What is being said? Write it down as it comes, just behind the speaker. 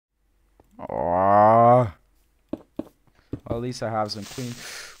Aww. Well, at least I have some clean.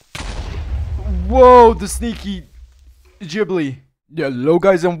 Whoa, the sneaky Ghibli. Hello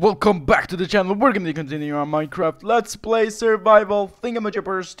guys and welcome back to the channel. We're gonna be continuing our Minecraft Let's Play Survival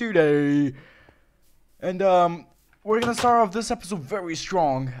Thingamajibbers today. And we're gonna start off this episode very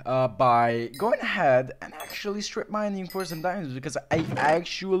strong by going ahead and actually strip mining for some diamonds, because I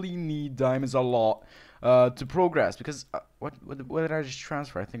actually need diamonds a lot to progress. Because what did I just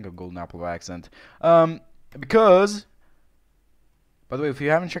transfer? I think a golden apple by accident. Because, by the way, if you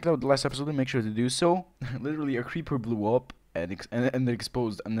haven't checked out the last episode, then make sure to do so. Literally a creeper blew up and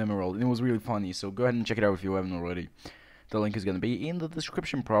exposed an emerald, and it was really funny. So go ahead and check it out if you haven't already. The link is gonna be in the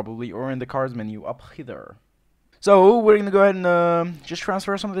description probably, or in the cards menu up here. So we're gonna go ahead and just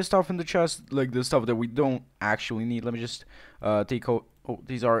transfer some of this stuff in the chest, like the stuff that we don't actually need. Let me just take out. Oh,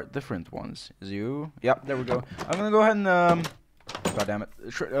 these are different ones. Yep, there we go. I'm gonna go ahead and god damn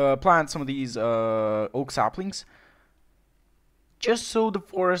it, plant some of these oak saplings, just so the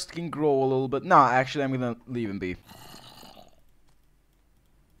forest can grow a little bit. Nah, actually, I'm gonna leave him be.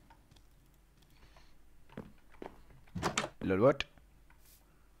 What?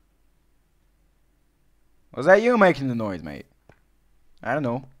 Was that you making the noise, mate? I don't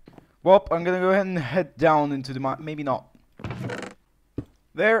know. Well, I'm gonna go ahead and head down into the mine. Maybe not.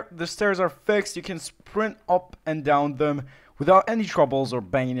 There, the stairs are fixed. You can sprint up and down them without any troubles or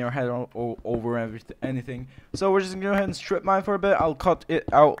banging your head over anything. So we're just gonna go ahead and strip mine for a bit. I'll cut it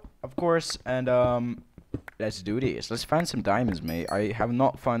out, of course, and let's do this. Let's find some diamonds, mate. I have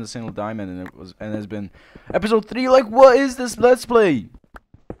not found a single diamond, and it's been episode 3. Like, what is this Let's Play?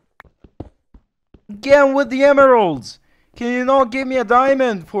 Again with the emeralds. Can you not give me a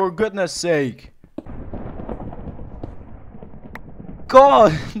diamond, for goodness sake?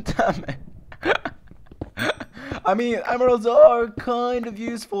 God damn it. I mean, emeralds are kind of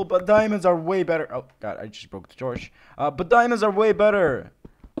useful, but diamonds are way better. Oh god, I just broke the torch. But diamonds are way better.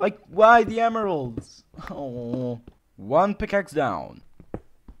 Like, why the emeralds? Oh, one pickaxe down.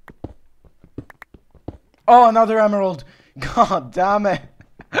 Oh, another emerald. God damn it.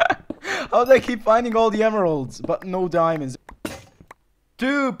 How do I keep finding all the emeralds, but no diamonds?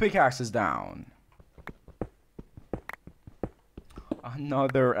 2 pickaxes down.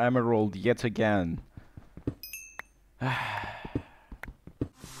 Another emerald yet again.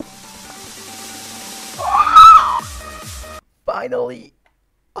 Finally.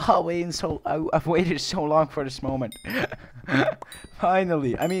 I've waited so long for this moment.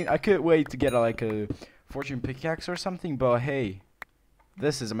 Finally. I mean, I could wait to get like a fortune pickaxe or something, but hey,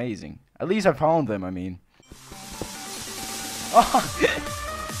 this is amazing. At least I found them, I mean. Oh,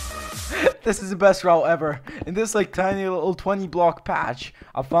 this is the best route ever. In this like tiny little 20 block patch,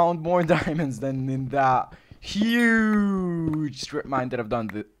 I found more diamonds than in that huge strip mine that I've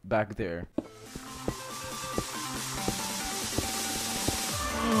done back there.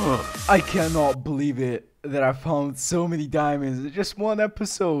 I cannot believe it that I found so many diamonds in just one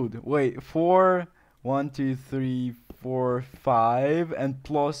episode. Wait, 4, 1, 2, 3, 4, 5, and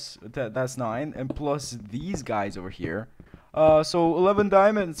plus that's 9, and plus these guys over here. So 11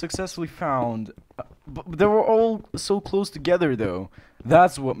 diamonds successfully found. But they were all so close together, though.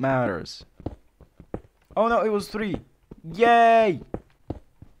 That's what matters. Oh no, it was 3. Yay!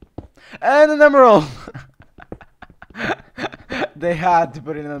 And an emerald. They had to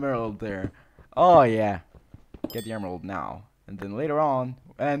put an emerald there. Oh yeah, get the emerald now, and then later on,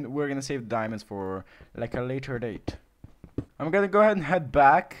 and we're gonna save the diamonds for like a later date. I'm gonna go ahead and head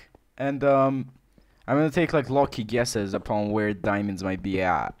back, and I'm gonna take like lucky guesses upon where diamonds might be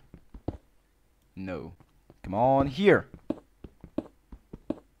at. No, come on, here.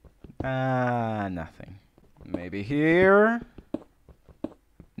 Nothing. Maybe here.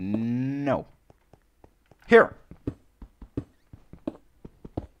 No. Here.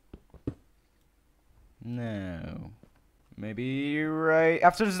 No. Maybe right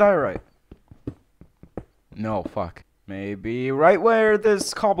after this diorite. No, fuck. Maybe right where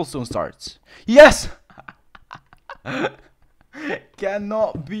this cobblestone starts. Yes!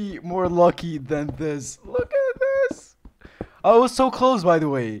 Cannot be more lucky than this. Look at this. I was so close, by the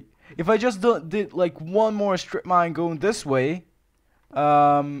way. If I just did like one more strip mine going this way,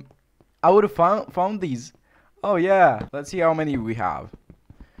 I would have found these. Oh yeah. Let's see how many we have.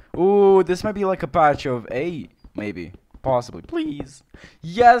 Ooh, this might be like a patch of 8, maybe. Possibly. Please.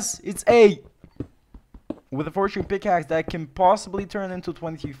 Yes, it's 8. With a fortune pickaxe that can possibly turn into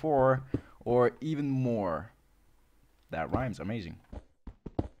 24 or even more. That rhymes. Amazing.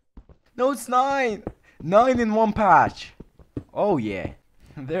 No, it's 9. 9 in one patch. Oh, yeah.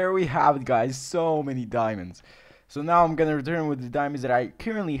 There we have it, guys. So many diamonds. So now I'm gonna return with the diamonds that I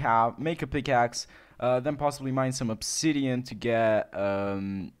currently have, make a pickaxe, then possibly mine some obsidian to get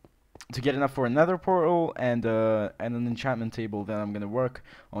enough for another portal and an enchantment table. Then I'm gonna work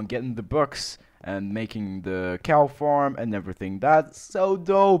on getting the books and making the cow farm and everything. That's so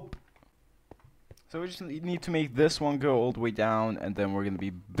dope. So we just need to make this one go all the way down, and then we're gonna be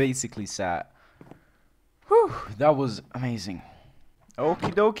basically set. Whew, that was amazing.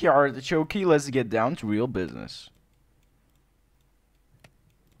 Okie dokie, artichoke, let's get down to real business.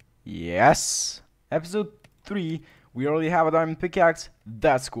 Yes! Episode 3, we already have a diamond pickaxe,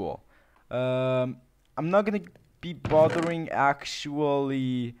 that's cool. I'm not gonna be bothering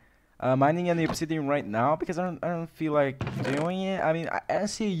actually mining any obsidian right now because I don't feel like doing it. I mean, I don't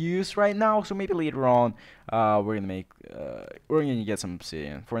see a use right now, so maybe later on we're gonna get some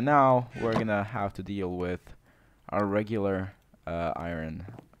obsidian. For now, we're gonna have to deal with our regular iron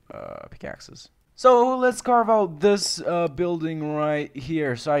pickaxes. So let's carve out this building right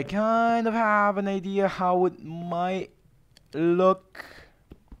here, so I kind of have an idea how it might look.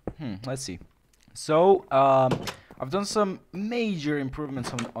 Let's see. So I've done some major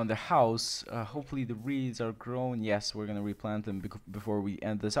improvements on the house. Hopefully the reeds are grown. Yes, we're gonna replant them before we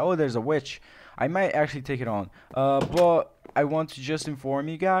end this. Oh, there's a witch. I might actually take it on. But I want to just inform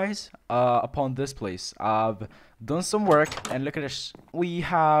you guys upon this place. I've done some work, and look at this. We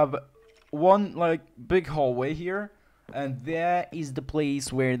have one like big hallway here, and that is the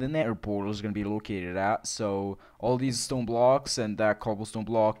place where the nether portal is going to be located at. So all these stone blocks and that cobblestone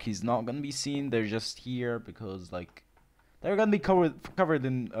block is not going to be seen. They're just here because like they're going to be covered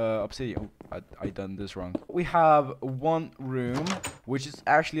in obsidian. Oh, I done this wrong. We have one room which is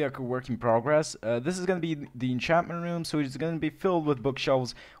actually like a work in progress. This is going to be the enchantment room, so it's going to be filled with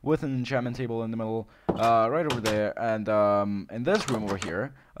bookshelves with an enchantment table in the middle, right over there. And in this room over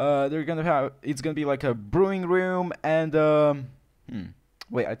here, it's gonna be like a brewing room, and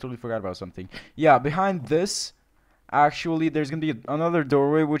wait, I totally forgot about something. Yeah, behind this actually there's gonna be another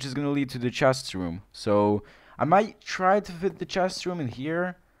doorway which is gonna lead to the chest room. So I might try to fit the chest room in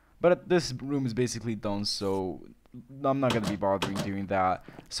here, but this room is basically done, so I'm not gonna be bothering doing that.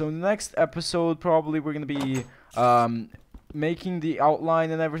 So in the next episode probably we're gonna be making the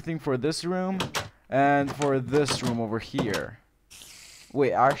outline and everything for this room and for this room over here.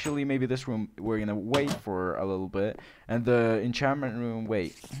 Wait, actually, maybe this room we're gonna wait for a little bit, and the enchantment room.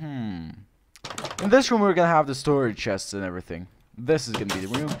 Wait, in this room we're gonna have the storage chests and everything. This is gonna be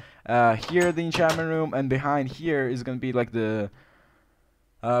the room. Here the enchantment room, and behind here is gonna be like the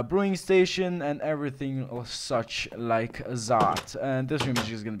brewing station and everything such like that. And this room is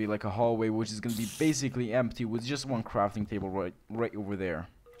just gonna be like a hallway, which is gonna be basically empty with just one crafting table right over there.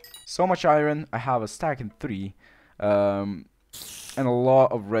 So much iron. I have a stack in 3. And a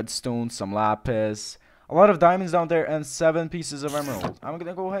lot of redstone, some lapis, a lot of diamonds down there, and 7 pieces of emerald. I'm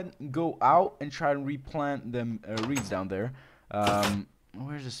gonna go ahead and go out and try and replant them reeds down there.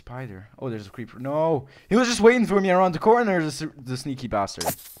 Where's the spider? Oh, there's a creeper. No, he was just waiting for me around the corner, the sneaky bastard.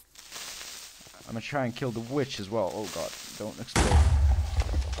 I'm gonna try and kill the witch as well. Oh god, don't explode.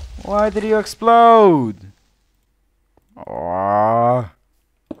 Why did you explode? Aww.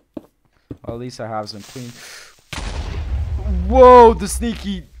 Well, at least I have some clean. Whoa, the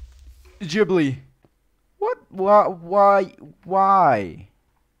sneaky Ghibli. What? Why? Why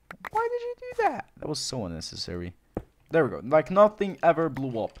did you do that? That was so unnecessary. There we go. Like nothing ever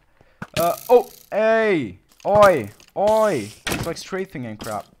blew up. Oh, hey. Oi. It's like strafing and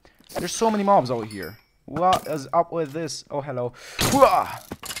crap. There's so many mobs out here. What is up with this? Oh, hello.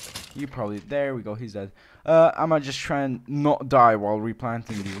 You probably. There we go. He's dead. I'm gonna just try and not die while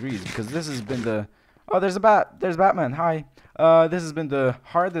replanting these reeds, because this has been the. Oh, there's a bat. There's Batman. Hi. This has been the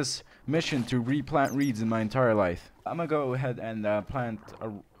hardest mission to replant reeds in my entire life. I'm gonna go ahead and plant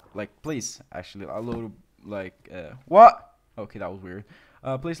place actually a load of what? Okay, that was weird.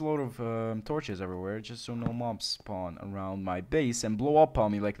 Place a load of torches everywhere just so no mobs spawn around my base and blow up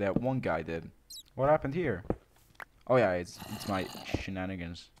on me like that one guy did. What happened here? Oh yeah, it's my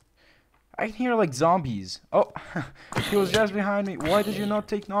shenanigans. I can hear like zombies. Oh, he was just behind me. Why did you not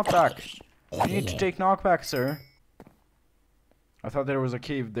take knockback? You need to take knockback, sir. I thought there was a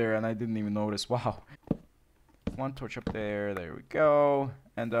cave there and I didn't even notice. Wow. One torch up there. There we go.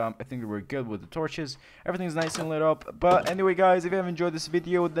 And I think we're good with the torches. Everything's nice and lit up. But anyway, guys, if you have enjoyed this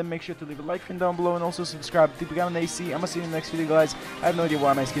video, then make sure to leave a like down below and also subscribe to become an AC. I'm gonna see you in the next video, guys. I have no idea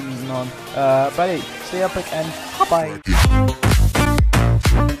why my skin isn't on. But hey, stay epic and bye-bye.